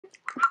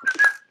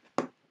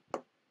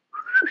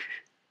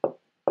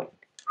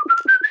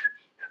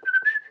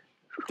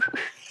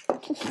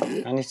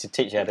I need to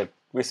teach you how to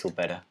whistle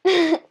better.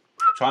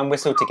 Try and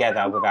whistle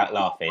together without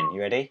laughing.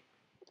 You ready?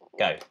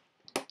 Go.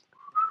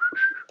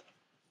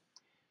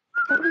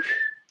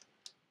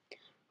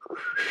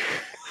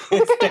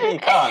 You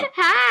can't.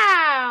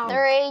 How?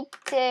 3,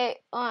 2,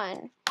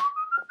 1.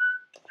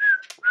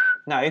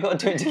 No, you've got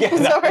to do it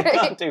together. Sorry. You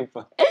can't do it.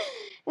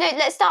 No,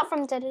 let's start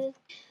from...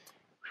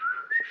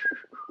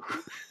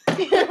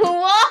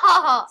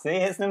 What? See,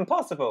 it's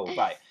impossible.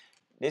 Right,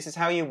 this is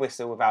how you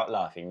whistle without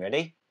laughing.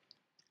 Ready?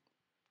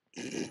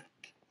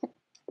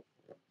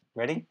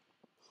 Ready?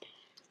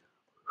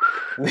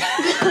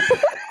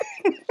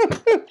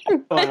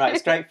 All right,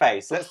 straight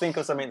face. Let's think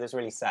of something that's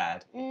really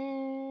sad. I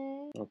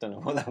don't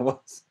know what that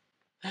was.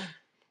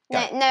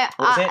 No,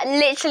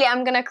 literally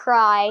I'm going to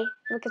cry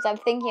because I'm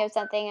thinking of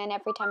something and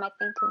every time I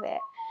think of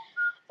it...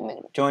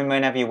 Join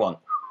whenever you want.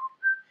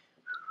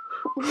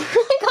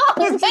 I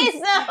can't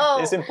whistle!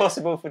 It's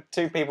impossible for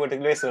two people to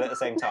whistle at the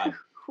same time.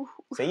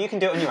 So you can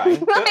do it on your own.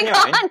 Do it on your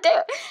I own. can't do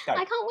it. Go.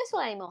 I can't whistle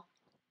anymore.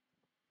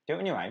 Do it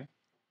on your own.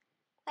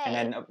 Wait.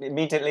 And then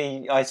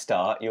immediately I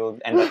start, you'll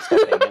end up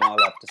stopping and I'll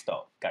have to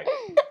stop. Go.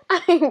 I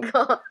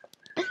can't.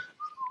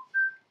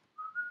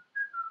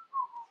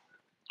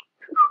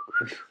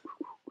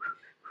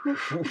 I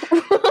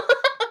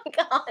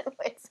can't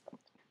whistle.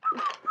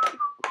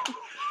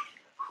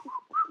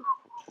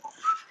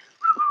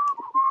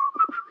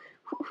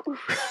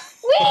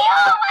 We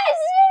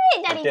almost did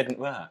it, Daddy. It didn't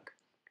work.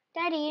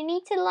 Daddy, you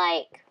need to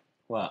like.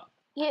 What?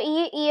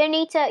 You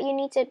need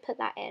to put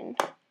that in.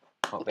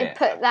 What bit?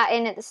 Put that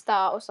in at the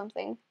start or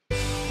something.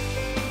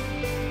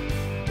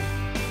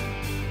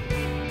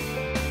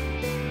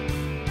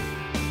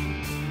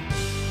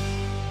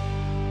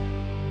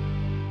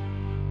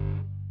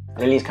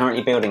 Lily's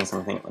currently building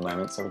something at the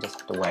moment, so we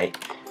just have to wait.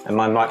 And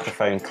my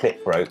microphone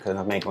clip broke, and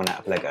I've made one out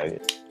of Lego.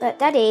 But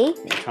Daddy,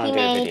 he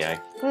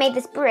made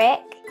this brick.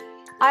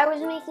 I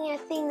was making a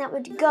thing that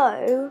would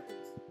go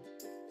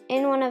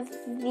in one of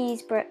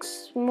these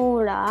bricks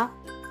smaller,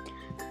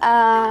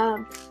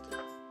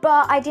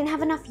 but I didn't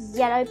have enough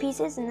yellow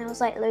pieces, and there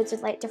was like loads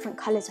of like different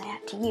colours I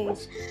had to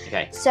use.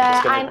 Okay. So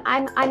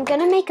I'm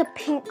gonna make a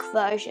pink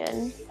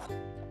version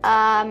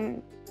of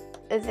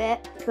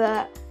it,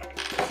 but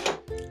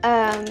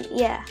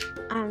yeah,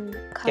 I'm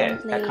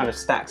currently... Yeah, that kind of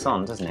stacks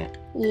on, doesn't it?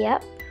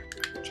 Yep,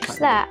 just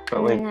that.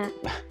 But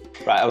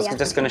right, I was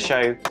just going to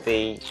show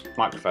the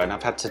microphone.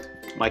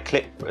 My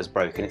clip was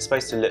broken. It's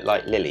supposed to look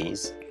like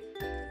Lily's,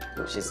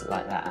 which is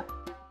like that.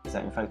 Is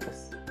that in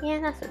focus? Yeah,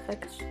 that's in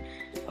focus.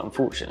 But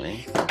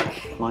unfortunately,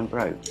 mine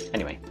broke.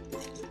 Anyway,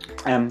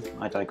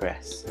 I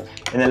digress.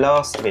 In the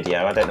last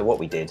video, I don't know what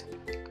we did,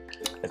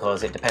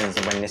 because it depends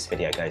on when this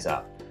video goes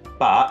up.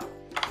 But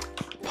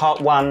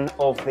part 1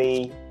 of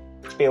the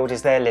build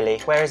is there, Lily.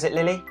 Where is it,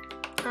 Lily?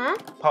 Huh?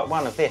 Part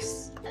 1 of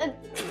this.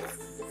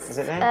 Is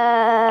it there?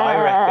 I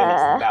reckon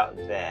it's about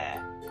there.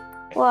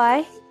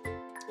 Why?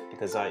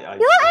 Because I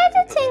You're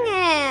editing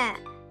it!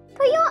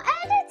 But you're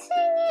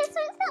editing it, so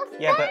it's not fair.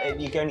 Yeah, but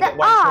you only get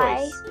one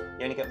choice.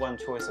 You only get one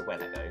choice of where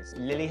that goes.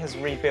 Lily has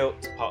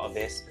rebuilt part of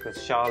this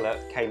because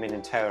Charlotte came in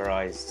and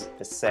terrorised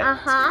the set.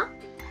 Uh-huh.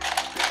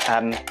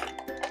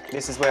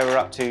 This is where we're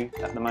up to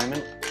at the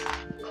moment.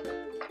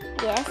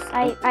 Yes,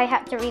 I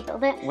had to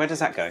rebuild it. Where does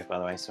that go, by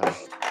the way? Sorry.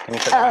 Can you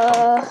put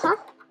that back on?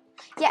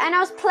 Yeah, and I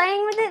was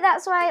playing with it.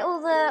 That's why all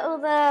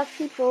the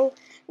people,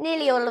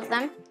 nearly all of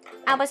them,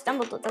 Albus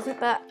Dumbledore doesn't,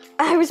 but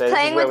I was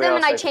playing with them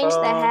and I changed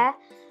their hair.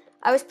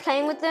 I was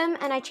playing with them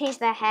and I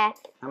changed their hair.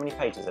 How many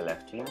pages are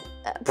left? Do you know?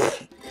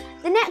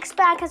 The next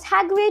bag has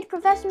Hagrid,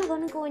 Professor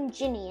McGonagall, and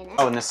Ginny in it.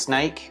 Oh, and the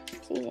snake.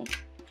 It's easy.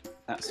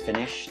 That's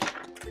finished.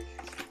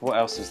 What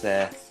else is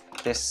there?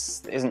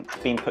 This isn't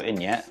been put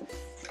in yet.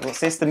 What's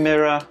this? The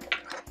mirror?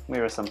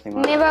 Mirror something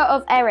like Mirror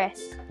of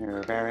Eris. Mirror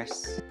of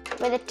Eris.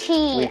 With a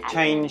T. We've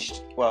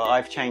changed, well,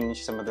 I've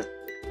changed some of the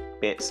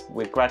bits.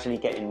 We're gradually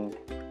getting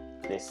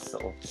this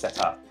sort of set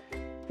up.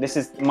 This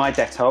is my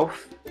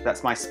Detolf.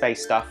 That's my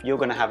space stuff. You're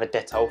going to have a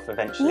Detolf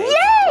eventually. Yay!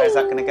 Where's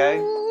that going to go?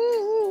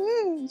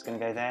 It's going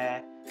to go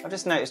there. I've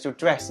just noticed your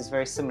dress is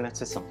very similar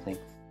to something.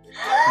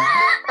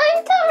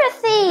 I'm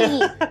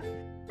Dorothy!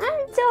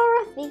 I'm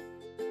Dorothy.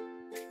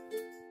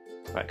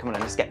 Right, come on,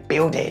 let's get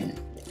building.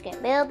 Let's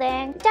get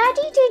building.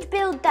 Daddy did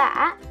build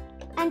that,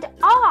 and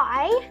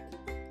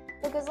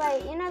because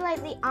like, you know,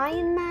 like the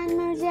Iron Man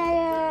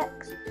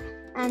mosaics,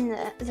 and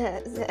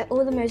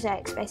all the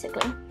mosaics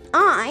basically.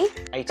 I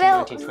 18,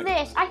 built 19, 20.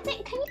 this. I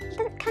think,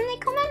 can they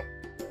comment?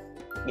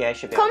 Yeah, it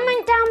should be.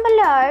 Comment down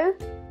below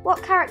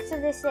what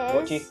character this is.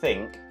 What do you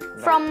think?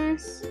 From...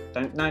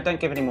 Don't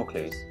give any more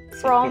clues.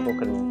 From... People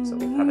can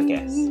sort of have a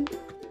guess.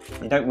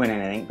 You don't win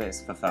anything, but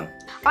it's for fun.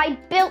 I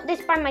built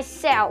this by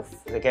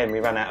myself. Again, we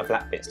ran out of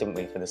black bits, didn't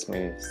we, for the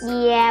smooths?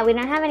 Yeah, we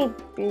don't have any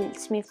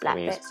smooth black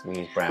bits. We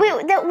used brown.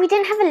 We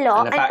didn't have a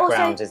lot. And the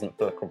background also, isn't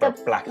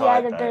black yeah,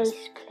 either. the base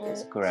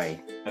It's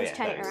grey. Just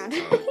turn it around.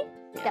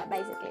 Yeah,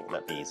 basically.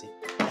 That'd be easy.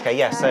 Okay,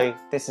 yeah, so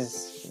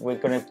we're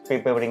going to be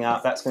building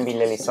up. That's going to be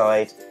Lily's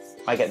side.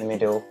 I get the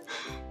middle.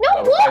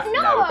 No, what?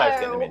 No! No, we both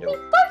get the middle. We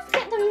both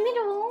get the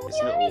middle. It's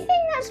The not only all-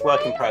 thing that's it's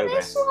work in right on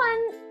progress. this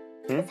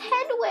one It's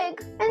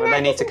Hedwig. And Well, then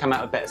they need to come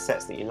out with better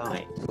sets that you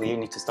like. Well, you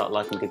need to start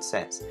liking good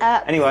sets.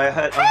 Uh, Anyway, I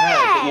heard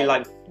that you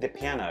like the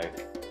piano. Do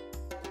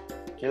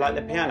you like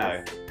the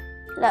piano?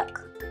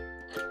 Look.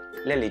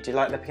 Lily, do you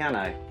like the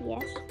piano?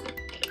 Yes.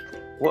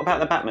 What about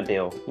the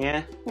Batmobile?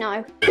 Yeah?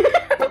 No.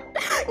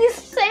 You're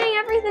saying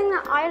everything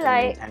that I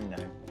like.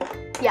 Nintendo.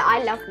 Yeah,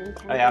 I love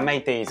Nintendo. Oh yeah, I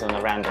made these on a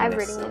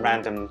randomness. really A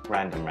random.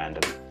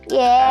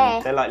 Yeah.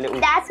 They're like little.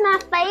 That's my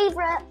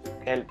favourite.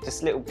 They're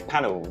just little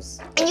panels.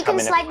 And you can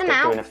slide them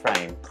out. In a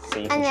frame, so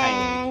you can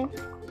And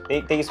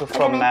change. These were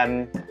from.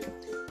 That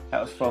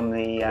was from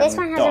the. This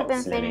one hasn't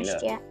dots, been Lily, finished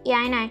look. yet. Yeah,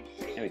 I know.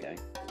 Here we go.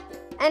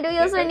 And we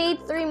also need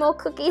 3 more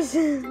cookies.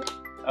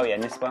 Oh yeah,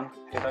 and this one.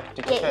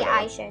 Did you show Yeah, that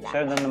I one? showed that.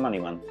 Show them the money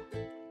one.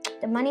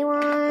 The money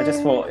one. I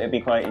just thought it'd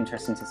be quite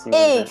interesting to see.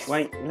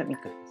 Wait, let me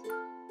go.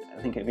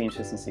 I think it'd be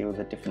interesting to see all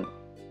the different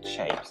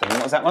shapes. And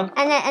what was that one?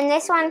 And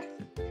this one.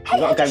 You've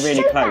got to go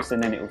really close,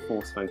 and then it will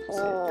force focus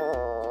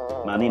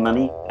it.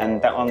 Money.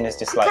 And that one is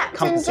just like Captain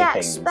compassing Jack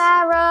things.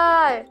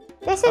 Sparrow.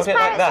 This is Hold it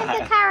like Pirates of that.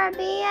 the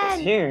Caribbean.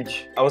 It's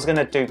huge. I was going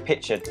to do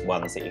pictured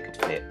ones that you could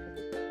flip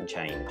and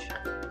change,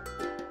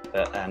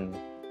 but I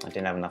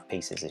didn't have enough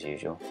pieces as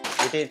usual.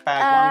 We did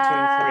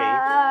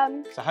bag 1, 2,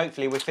 and 3. So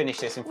hopefully we'll finish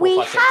this in 4,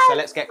 5, 6. So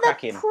let's get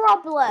cracking.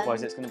 Problem.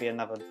 Otherwise it's going to be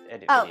another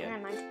edit Oh, video.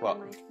 never mind. What?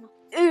 Never mind.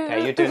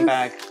 Okay, you're doing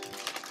bag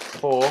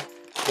 4.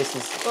 This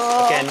is,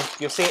 again,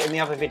 you'll see it in the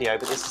other video,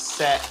 but this is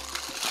set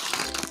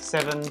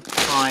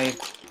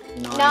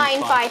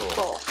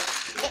 75954.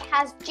 It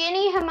has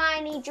Ginny,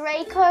 Hermione,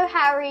 Draco,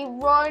 Harry,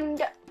 Ron,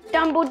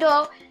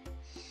 Dumbledore,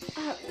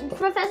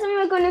 Professor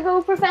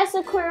McGonagall,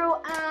 Professor Quirrell,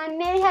 and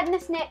Mary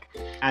Headless Nick.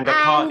 And a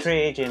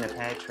partridge in a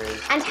pear tree.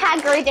 And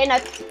Hagrid in a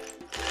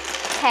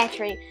pear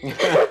tree.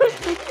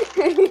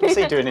 What's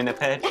he doing in a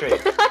pear tree?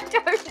 I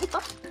don't know.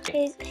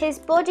 His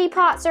body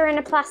parts are in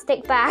a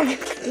plastic bag.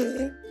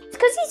 It's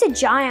because he's a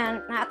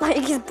giant. Like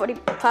his body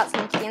parts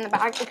need to be in the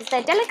bag because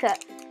they're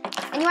delicate.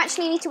 And you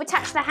actually need to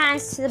attach the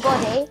hands to the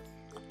body.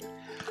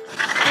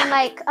 And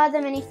like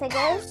other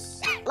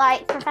minifigures,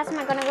 like Professor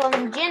McGonagall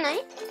and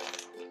Ginny.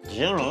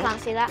 Ginny? You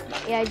can't see that.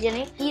 Yeah,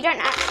 Ginny. You don't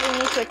actually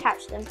need to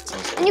attach them.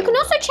 And you can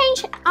also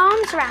change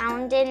arms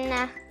around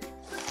in.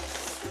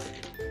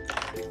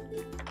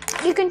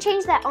 You can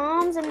change their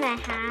arms and their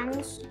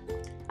hands.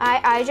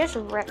 I just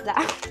ripped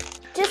that.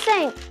 Just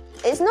saying,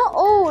 it's not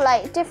all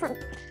like different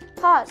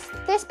parts.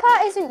 This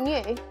part isn't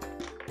new.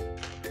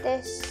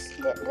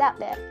 That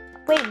bit.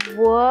 Wait,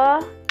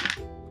 what?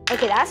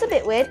 Okay, that's a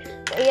bit weird.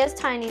 But he has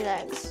tiny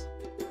legs.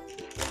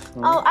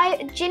 Oh,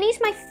 Ginny's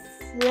my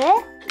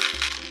flip.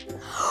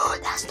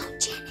 That's not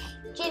Ginny.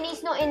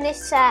 Ginny's not in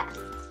this set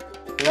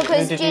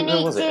because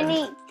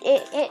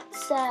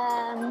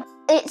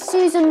it's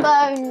Susan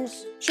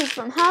Bones. She's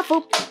from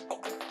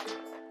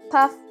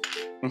Hufflepuff.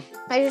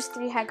 I just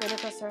threw Hagrid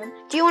across the room.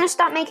 Do you want to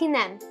start making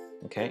them?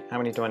 Okay, how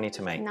many do I need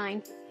to make?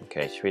 9.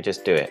 Okay, should we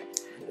just do it?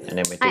 And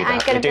then we do I'm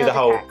that. gonna We do build the the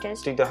whole.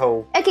 characters. Do the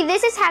whole. Okay,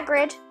 this is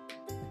Hagrid.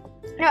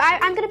 No,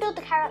 I'm gonna build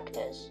the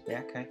characters.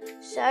 Yeah. Okay.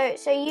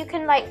 So you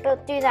can like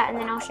do that, and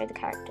then I'll show the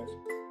characters.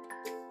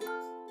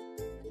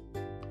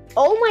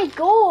 Oh my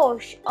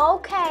gosh!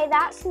 Okay,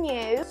 that's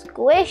new.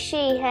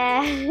 Squishy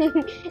hair.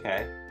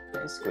 Okay.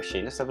 It's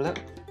squishy. Let's have a look.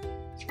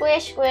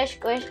 Squish, squish,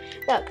 squish.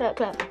 Look.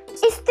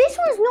 This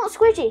one's not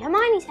squishy.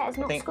 Hermione's hair is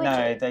not squishy.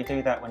 No, they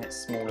do that when it's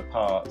smaller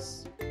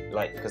parts,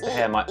 like because the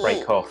hair might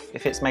break off.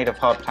 If it's made of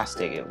hard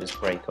plastic, it will just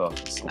break off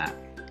and snap.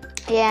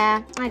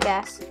 Yeah, I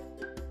guess.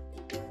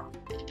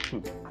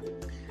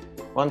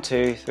 1,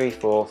 2, 3,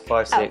 4,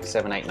 5, 6,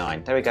 7, 8,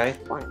 9. There we go.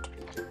 1, 2.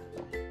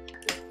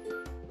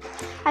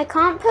 I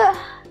can't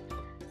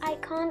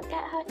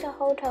get her to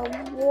hold her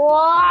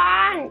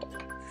wand.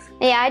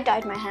 Yeah, I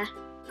dyed my hair.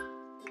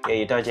 Yeah,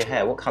 you dyed your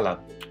hair. What colour?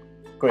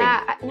 Green?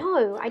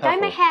 No, I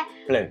dyed my hair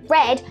blue.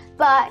 red,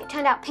 but it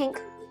turned out pink,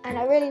 and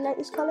I really like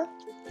this colour.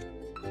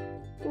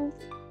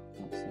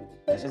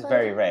 This is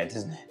very red,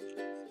 isn't it?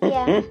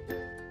 Yeah.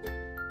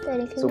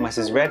 It's almost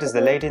as red as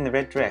the lady in the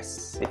red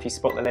dress. If you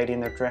spot the lady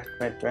in the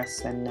red dress,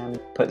 then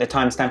put the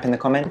timestamp in the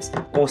comments.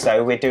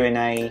 Also, we're doing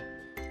a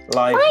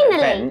live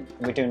event.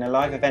 We're doing a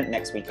live event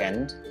next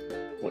weekend,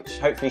 which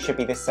hopefully should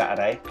be this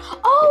Saturday.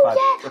 Oh yeah,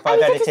 I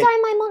need to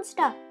design my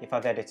monster. If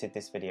I've edited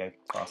this video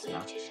fast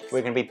enough.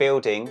 We're going to be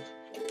building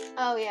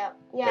the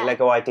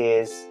Lego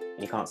ideas.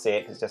 You can't see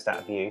it because it's just out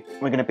of view.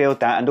 We're going to build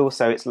that, and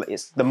also it's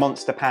the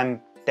monster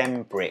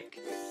pandem brick.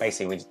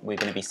 Basically, we're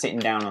going to be sitting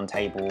down on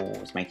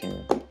tables making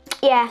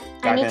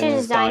dragons, I need to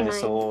design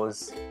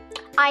dinosaurs.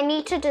 I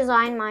need to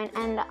design mine,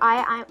 and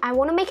I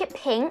want to make it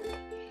pink,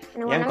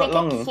 and I want to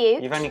make it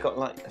cute. You've only got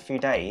like a few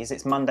days.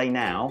 It's Monday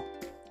now.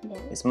 Yeah.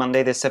 It's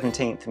Monday the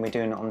 17th, and we're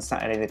doing it on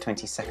Saturday the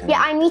 22nd.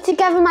 Yeah, I need to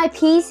gather my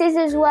pieces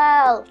as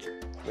well.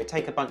 We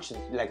take a bunch of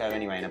Lego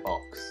anyway in a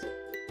box.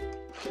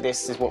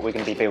 This is what we're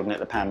going to be building at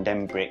the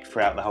pandem brick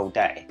throughout the whole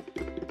day.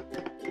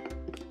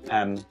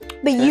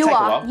 But you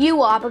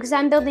are because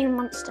I'm building a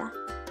monster.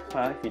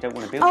 Well, if you don't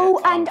want to build Oh,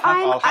 it, and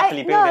I'll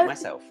happily build it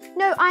myself.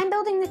 No, I'm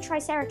building the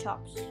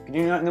Triceratops. Can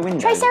you open the window?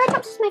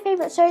 Triceratops is my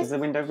favourite. So does the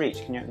window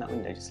reach? Can you open that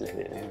window just a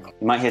little bit?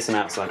 You might hear some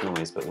outside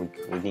noise, but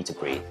we need to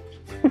breathe.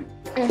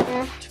 Do you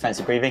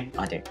fancy breathing?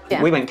 I do.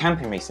 Yeah. We went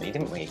camping recently,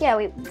 didn't we? Yeah,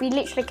 we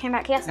literally came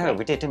back yesterday. No,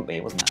 we did, didn't we?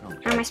 It wasn't that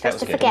long. Am I supposed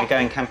to good. forget? We're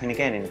going camping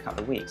again in a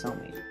couple of weeks,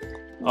 aren't we?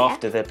 Yeah.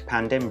 After the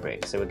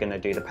pandemic, so we're going to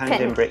do the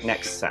pandemic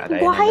next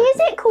Saturday. Why is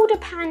it called a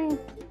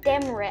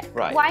pandemic?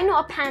 Right. Why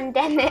not a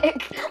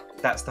pandemic?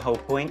 That's the whole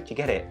point. Do you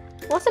get it?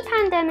 What's a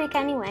pandemic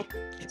anyway?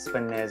 It's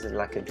when there's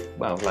like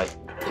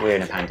we're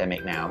in a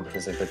pandemic now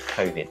because of the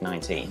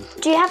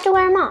COVID-19. Do you have to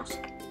wear a mask?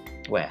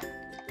 Where?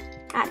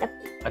 At the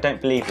I don't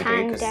believe we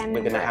do because pandemic.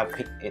 we're going to have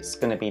it's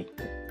going to be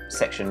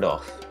sectioned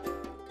off,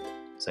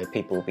 so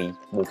people will be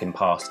walking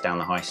past down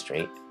the high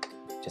street,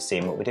 just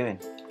seeing what we're doing,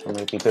 and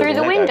we'll be building Through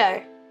the Lego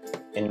window.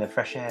 in the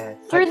fresh air.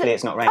 Hopefully,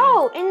 it's not raining.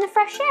 Oh, in the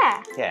fresh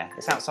air. Yeah,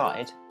 it's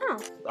outside. Oh.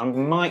 I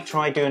might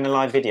try doing a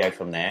live video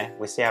from there.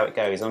 We'll see how it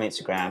goes on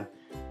Instagram.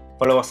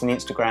 Follow us on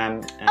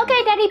Instagram.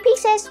 Okay, Daddy,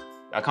 pieces.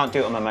 I can't do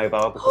it on my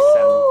mobile because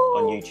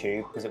on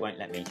YouTube because it won't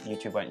let me.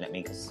 YouTube won't let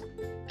me because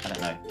I don't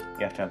know.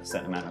 You have to have a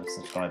certain amount of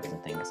subscribers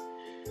and things.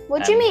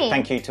 What do you mean?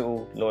 Thank you to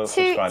all loyal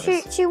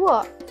subscribers to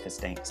what? for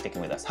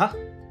sticking with us. Huh?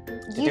 To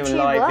YouTube do a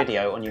live what?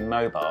 video on your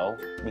mobile,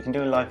 you can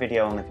do a live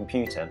video on the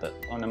computer, but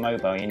on a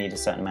mobile you need a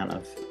certain amount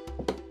of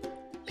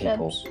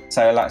people.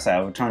 So like I say,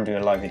 I'll try and do a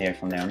live video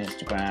from there on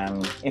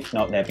Instagram. If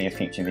not, there'll be a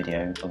future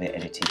video of it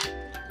edited.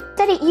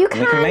 Daddy, you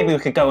can... Maybe we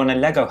could go on a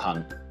Lego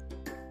hunt.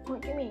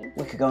 What do you mean?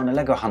 We could go on a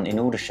Lego hunt in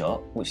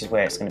Aldershot, which is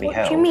where it's going to be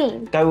held. What do you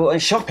mean? Go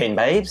shopping,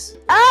 babes.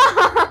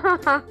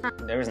 Oh!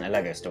 There isn't a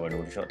Lego store in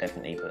Aldershot,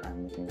 definitely, but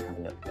we can have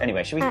a look.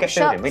 Anyway, should we get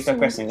shops building? We're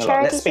progressing a and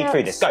lot. Let's speed charity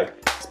through this. Go.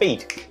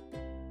 Speed.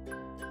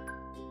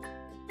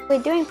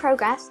 We're doing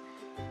progress.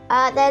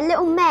 They're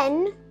little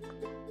men.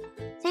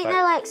 I think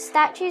they're like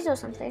statues or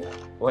something. I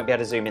won't be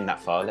able to zoom in that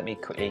far. Let me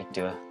quickly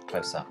do a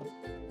close-up.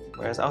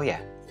 Whereas, oh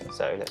yeah.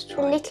 So let's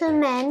try. Little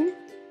men.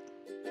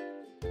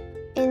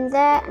 In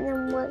there, and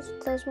then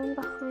there's one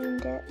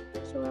behind it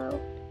as well.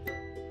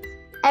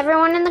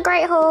 Everyone in the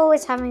Great Hall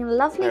is having a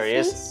lovely There he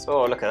feast. is.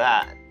 Oh, look at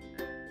that.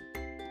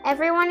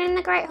 Everyone in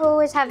the Great Hall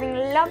is having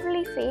a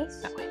lovely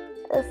feast. That way.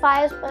 The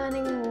fire's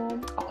burning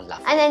warm. Oh,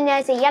 lovely. And then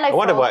there's a yellow frog. I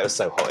wonder why it was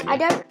so hot in here.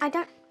 I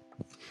don't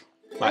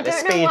Right,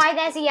 know why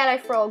there's a yellow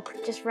frog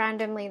just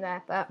randomly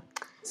there, but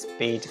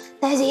Speed.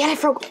 there's a yellow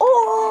frog.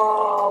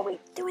 Oh, we're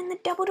doing the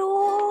double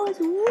doors.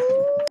 Woo.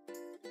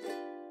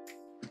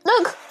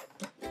 Look.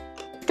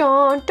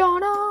 Dun,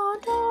 dun, dun,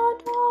 dun,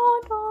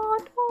 dun,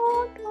 dun,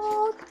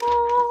 dun,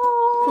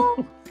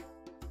 dun.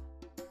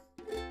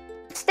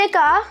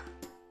 Sticker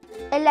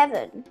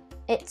 11.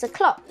 It's a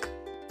clock.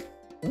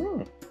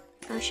 Mm.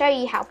 I'll show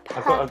you how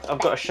perfect. I've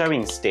got a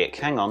showing stick.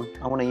 Hang on.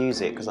 I want to use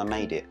it because I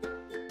made it.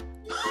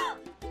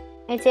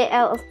 Is it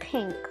out of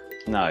pink?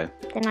 No.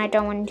 Then I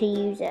don't want to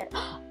use it.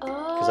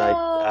 Because I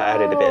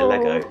added a bit of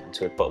Lego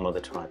to the bottom of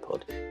the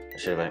tripod. I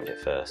should have opened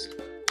it first.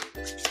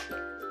 It's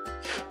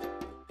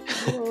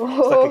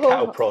like a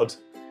cattle prod.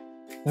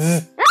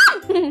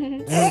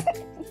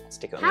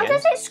 Stick it on How the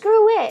does end. it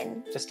screw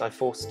in? Just I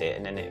forced it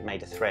and then it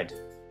made a thread.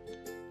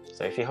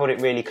 So if you hold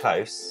it really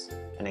close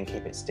and then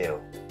keep it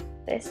still.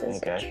 This is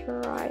There a you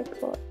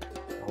tripod.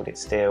 Hold it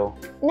still.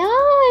 No,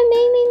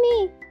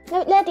 me.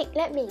 No,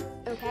 let me.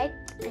 Okay,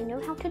 I know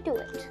how to do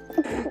it.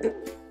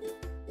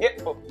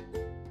 Yep. Oh.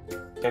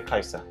 Go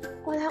closer.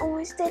 Well, that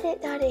almost did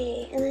it,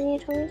 Daddy. And then you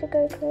told me to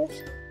go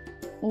close.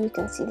 You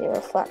can see the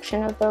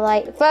reflection of the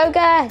light.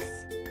 Focus!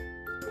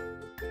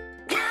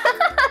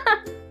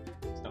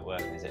 It's not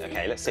working, is it?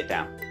 Okay, let's sit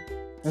down.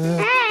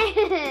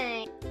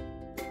 Hey!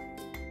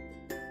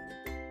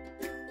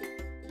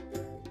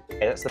 Okay,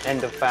 that's the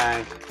end of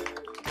bag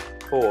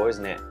 4,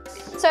 isn't it?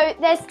 So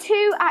there's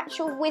 2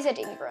 actual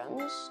wizarding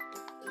rooms.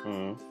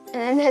 Mm. And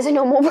then there's a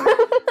normal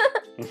room.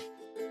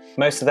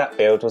 Most of that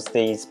build was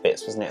these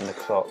bits, wasn't it? And the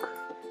clock.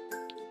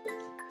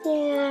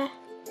 Yeah.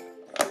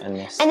 And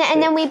this. And bit.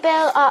 then we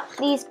built up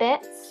these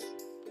bits.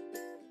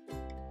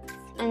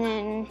 And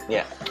then...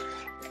 Yeah.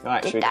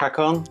 Right, should we that. crack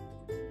on?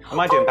 Am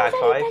I doing bag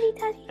 5?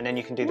 Daddy. And then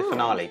you can do the No.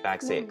 finale,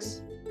 bag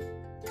 6.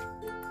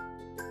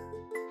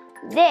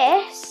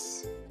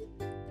 This,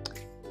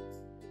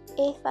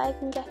 if I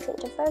can get it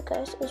to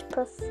focus, is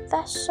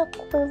Professor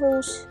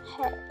Quirrell's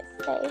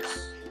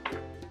face.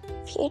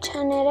 If you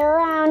turn it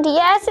around,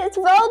 yes, it's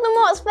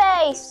Voldemort's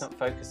face! It's not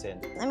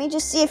focusing. Let me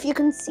just see if you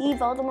can see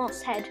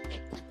Voldemort's head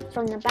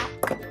from the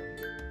back.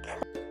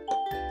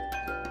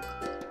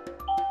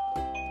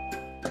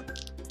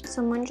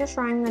 Someone just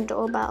rang the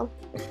doorbell.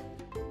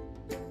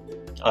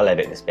 I'll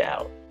edit this bit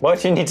out. Why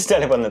do you need to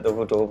tell everyone that the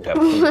doorbell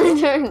I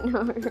don't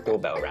know.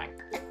 doorbell rang?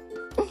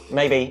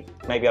 Maybe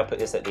I'll put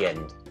this at the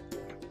end.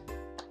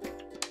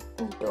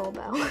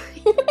 Doorbell.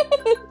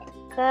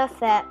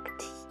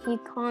 Perfect. You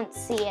can't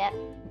see it.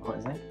 What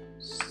is it?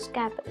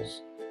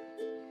 Scabbers.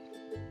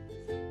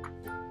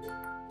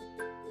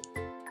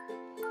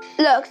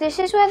 Look, this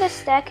is where the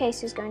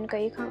staircase is going to go.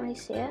 You can't really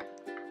see it.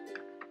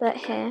 But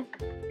here.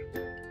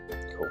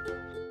 Cool.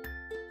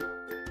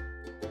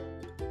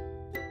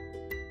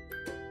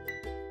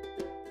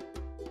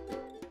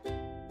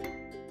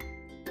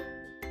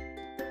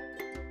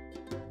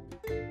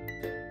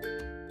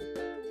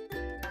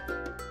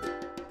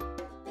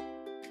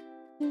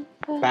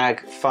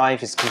 Bag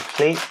 5 is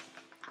complete.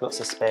 Lots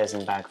of spares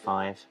in bag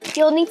 5.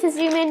 You'll need to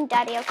zoom in,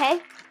 Daddy, okay?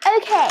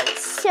 Okay,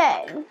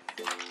 so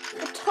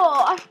the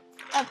tour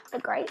of the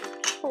Great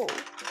Hall.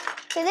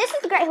 So this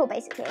is the Great Hall,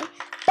 basically.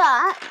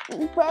 But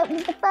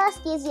the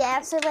first is,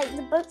 yeah, so like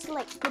the books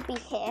would be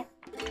here.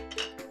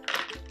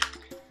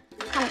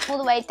 Come all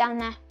the way down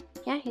there.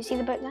 Yeah, you see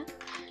the book there?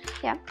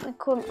 Yeah,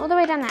 come all the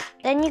way down there.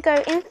 Then you go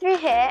in through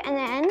here, and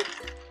then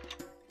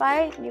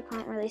you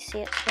can't really see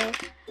it, so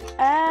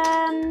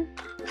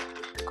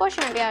of course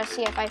you won't be able to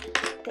see it if I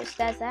put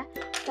stairs there,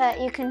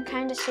 but you can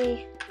kind of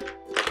see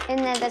in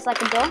there. There's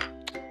like a door,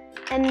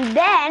 and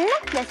then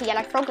there's a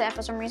yellow frog there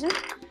for some reason.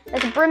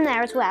 There's a broom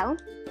there as well.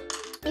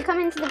 You come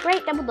into the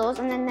great double doors,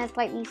 and then there's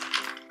like these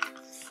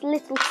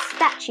little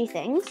statue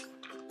things,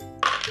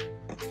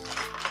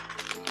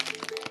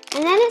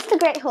 and then it's the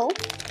Great Hall.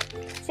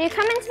 So you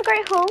come into the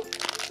Great Hall.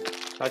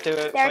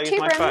 There are 2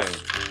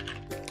 brooms.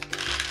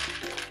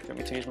 Want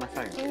me to use my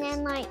phone? And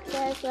then like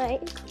there's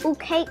like all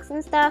cakes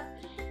and stuff.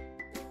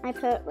 I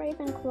put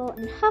Ravenclaw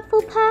and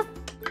Hufflepuff,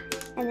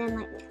 and then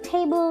like the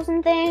tables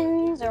and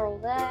things are all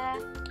there.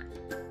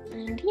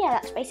 And yeah,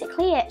 that's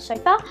basically it so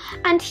far.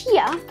 And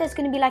here there's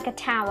going to be like a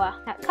tower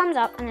that comes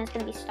up, and there's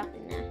going to be stuff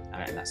in there.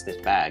 Alright, and that's this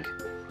bag.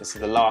 This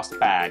is the last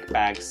bag,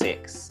 bag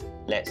 6.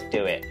 Let's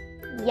do it.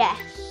 Yes.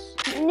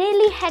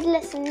 Nearly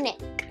Headless Nick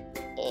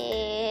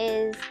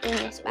is in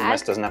this bag.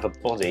 Almost doesn't have a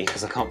body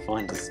because I can't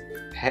find his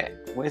hair.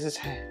 Where's his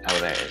hair? Oh,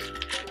 there it is.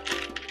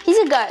 He's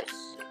a ghost.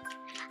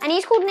 And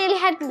he's called Nearly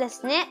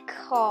Headless Nick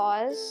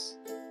because,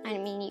 I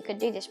mean, you could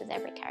do this with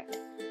every character.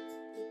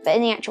 But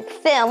in the actual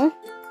film,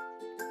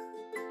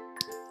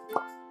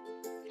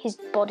 his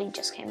body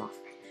just came off.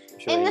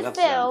 Sure, in the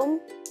film,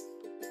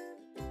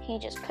 he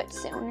just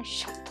puts it on his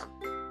shoulder.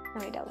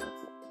 No, he doesn't.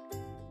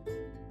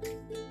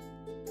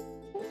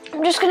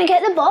 I'm just going to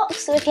get the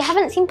box, so if you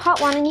haven't seen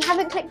part 1 and you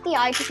haven't clicked the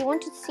eye because you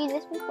wanted to see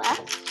this one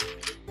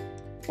first,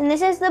 and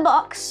this is the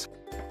box.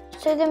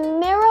 So the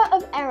Mirror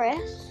of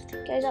Eris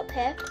goes up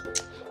here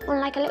on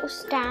like a little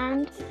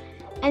stand,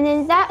 and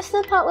then that's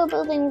the part we're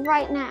building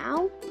right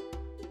now.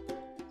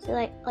 So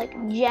like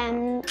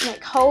gem,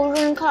 like whole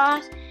room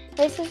class.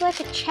 This is like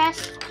a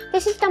chest.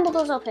 This is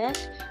Dumbledore's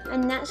office,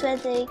 and that's where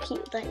they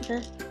keep like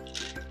the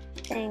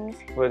things.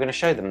 We're going to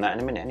show them that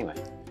in a minute anyway.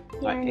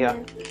 Yeah, Right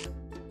here.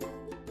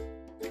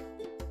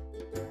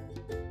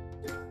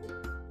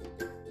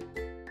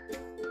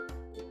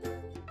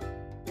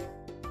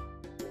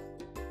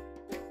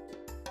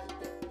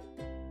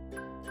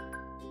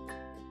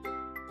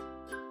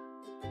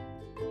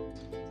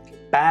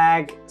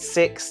 Bag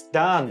 6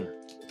 done.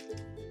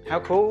 How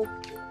cool.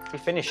 We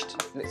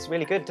finished. It's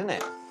really good, doesn't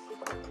it?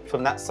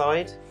 From that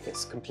side,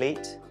 it's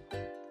complete.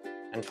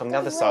 And from the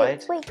other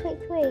side... Wait.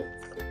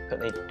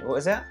 What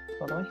is that,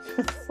 by the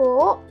way?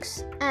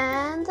 Forks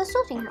and the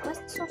sorting hat. Where's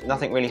the sorting hat?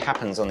 Nothing really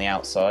happens on the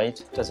outside,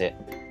 does it?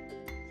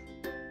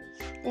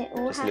 It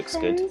all Just looks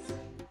good.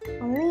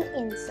 On the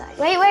inside.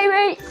 Wait.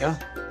 Yeah.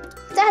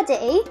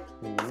 Daddy,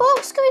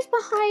 Forks goes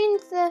behind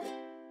the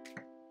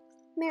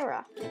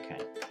mirror.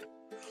 Okay.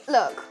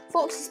 Look,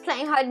 Forks is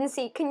playing hide and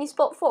seek. Can you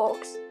spot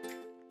Forks?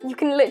 You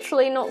can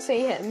literally not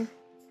see him.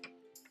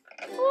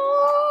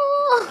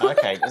 Oh.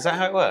 Okay, is that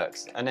how it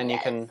works? And then you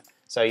can...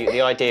 So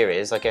the idea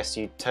is, I guess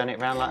you turn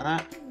it around like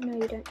that? No,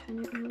 you don't turn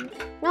it around.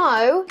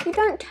 No, you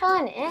don't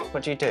turn it.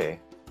 What do you do?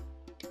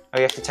 Oh,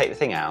 you have to take the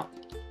thing out?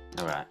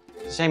 Alright.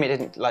 It's a shame it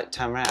didn't, like,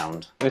 turn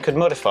round. We could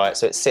modify it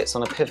so it sits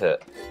on a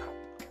pivot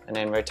and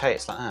then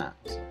rotates like that.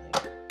 Or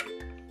something.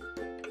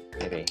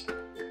 Maybe.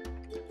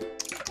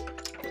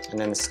 And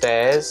then the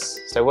stairs.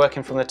 So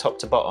working from the top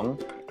to bottom.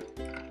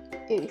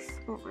 Oof.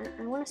 Oh,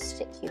 I want to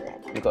stick you there.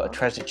 We've got a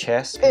treasure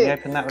chest. Can you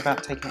open that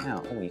without taking it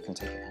out? Oh, you can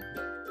take it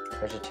out.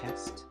 Treasure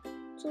chest.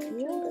 Of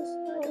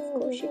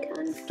course you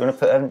can. Do you want to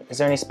put, is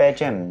there any spare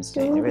gems?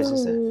 There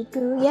is there?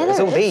 Yeah, There's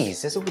all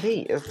these. There's all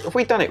these. Have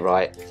we done it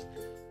right?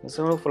 There's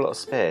an awful lot of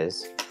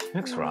spares.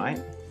 Looks right.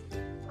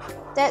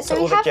 So put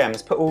all the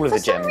gems. Put all of the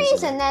gems. For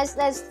some reason,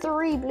 there's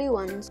 3 blue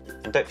ones.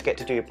 And don't forget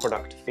to do your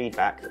product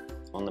feedback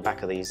on the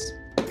back of these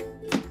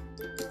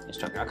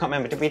instructions. I can't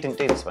remember. We didn't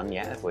do this one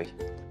yet, have we?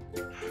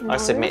 No. I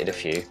submitted a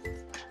few.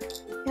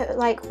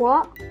 Like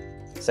what?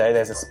 So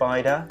there's a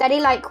spider. Daddy,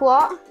 like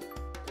what?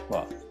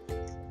 What?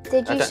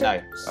 Did you? I don't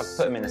know. I'll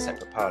put them in a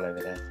separate pile over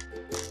there.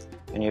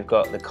 And you've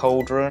got the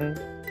cauldron.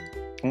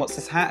 And what's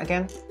this hat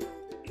again?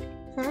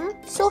 Huh?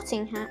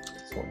 Sorting hat.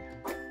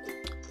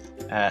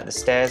 The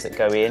stairs that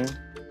go in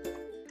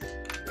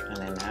and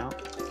then out.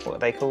 What are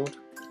they called?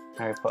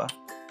 Harry Potter?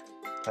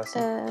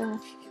 Person?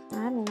 I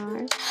don't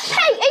know.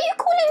 Hey, are you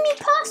calling me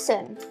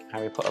person?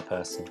 Harry Potter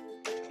person.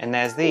 And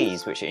there's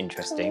these, which are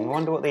interesting. I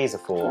wonder what these are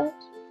for.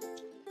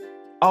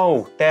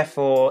 Oh, they're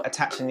for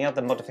attaching the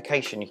other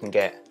modification you can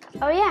get.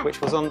 Oh yeah. Which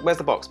was on, where's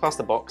the box? Pass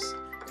the box.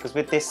 Because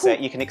with this set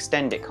you can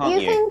extend it,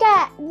 can't you? You can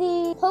get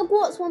the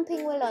Hogwarts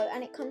Whomping Willow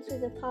and it comes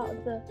with a part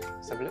of the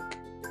Let's have a look.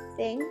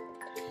 thing.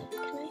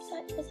 Can I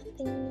search for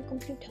something on your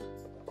computer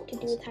to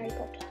do with Harry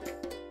Potter?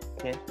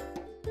 Yeah.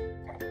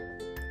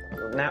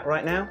 Now,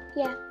 right now?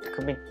 Yeah. Does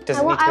it need to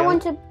be I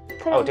want to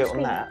put it Oh, on do the it on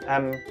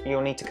screen. that.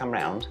 You'll need to come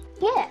round.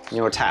 Yes.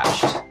 You're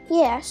attached.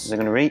 Yes. They're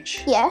going to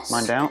reach. Yes.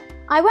 Mind out.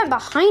 I went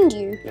behind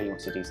you. Lily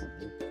wants to do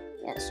something.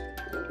 Yes.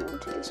 You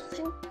want to do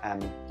something?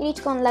 You need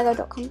to go on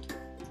lego.com.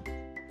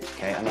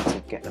 Okay, I need to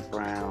get the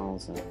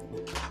browser.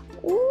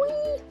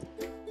 Whee!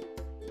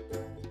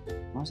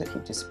 Why does it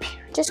keep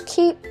disappearing? Just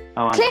keep.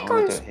 Oh, Click I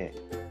on. do it here.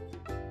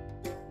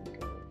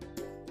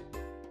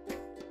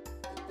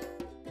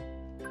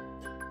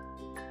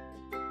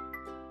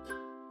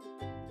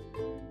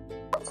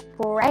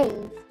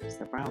 Brave. It's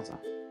the browser.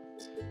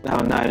 No,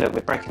 no, look,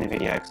 we're breaking the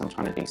video because I'm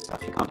trying to do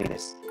stuff. You can't do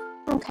this.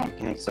 Okay.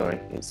 Okay, sorry.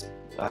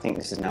 I think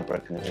this has now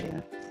broken the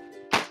video.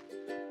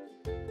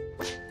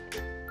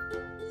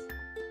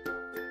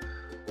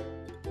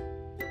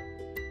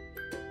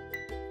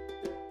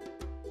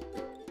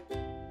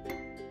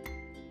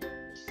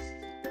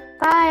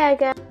 Bye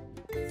again.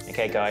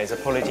 Okay guys,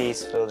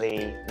 apologies for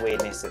the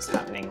weirdness that's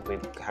happening.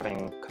 We're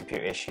having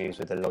computer issues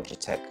with the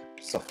Logitech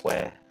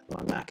software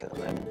on my Mac at the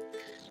moment.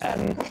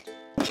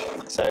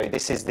 So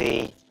this is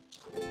the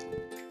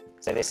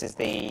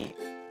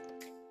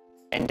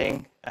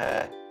ending.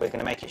 We're going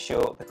to make it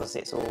short because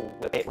it's all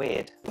a bit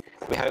weird.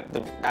 We hope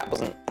that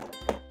wasn't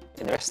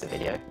in the rest of the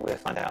video. We'll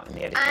find out in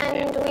the editing.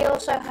 And we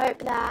also hope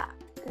that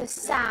the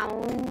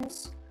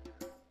sounds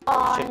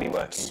aren't should be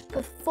working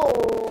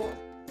before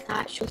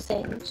actual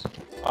things.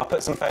 I'll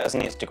put some photos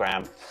on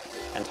Instagram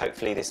and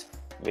hopefully this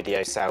video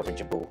is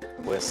salvageable.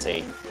 We'll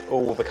see.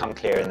 All will become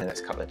clear in the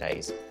next couple of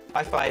days.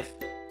 High five.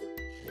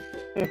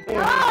 No.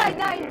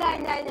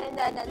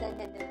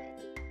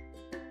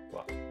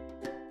 What?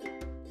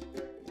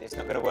 It's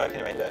not going to work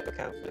anyway. Look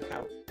how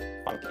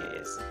funky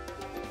it is.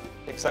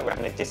 Looks like we're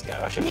having a disco.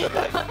 I should put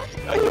like.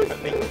 I should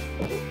put me.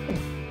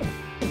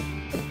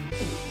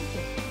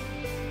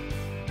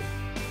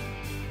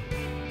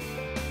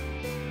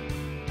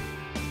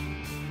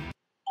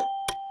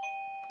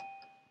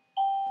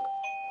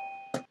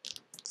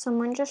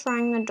 Someone just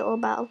rang the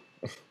doorbell.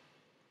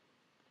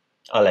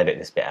 I'll edit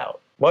this bit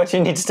out. Why do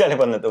you need to tell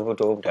everyone that the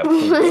doorbell?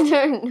 I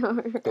don't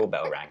know.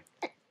 Doorbell rang.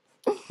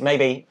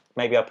 Maybe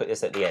I'll put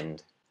this at the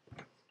end.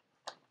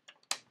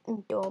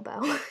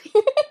 Doorbell.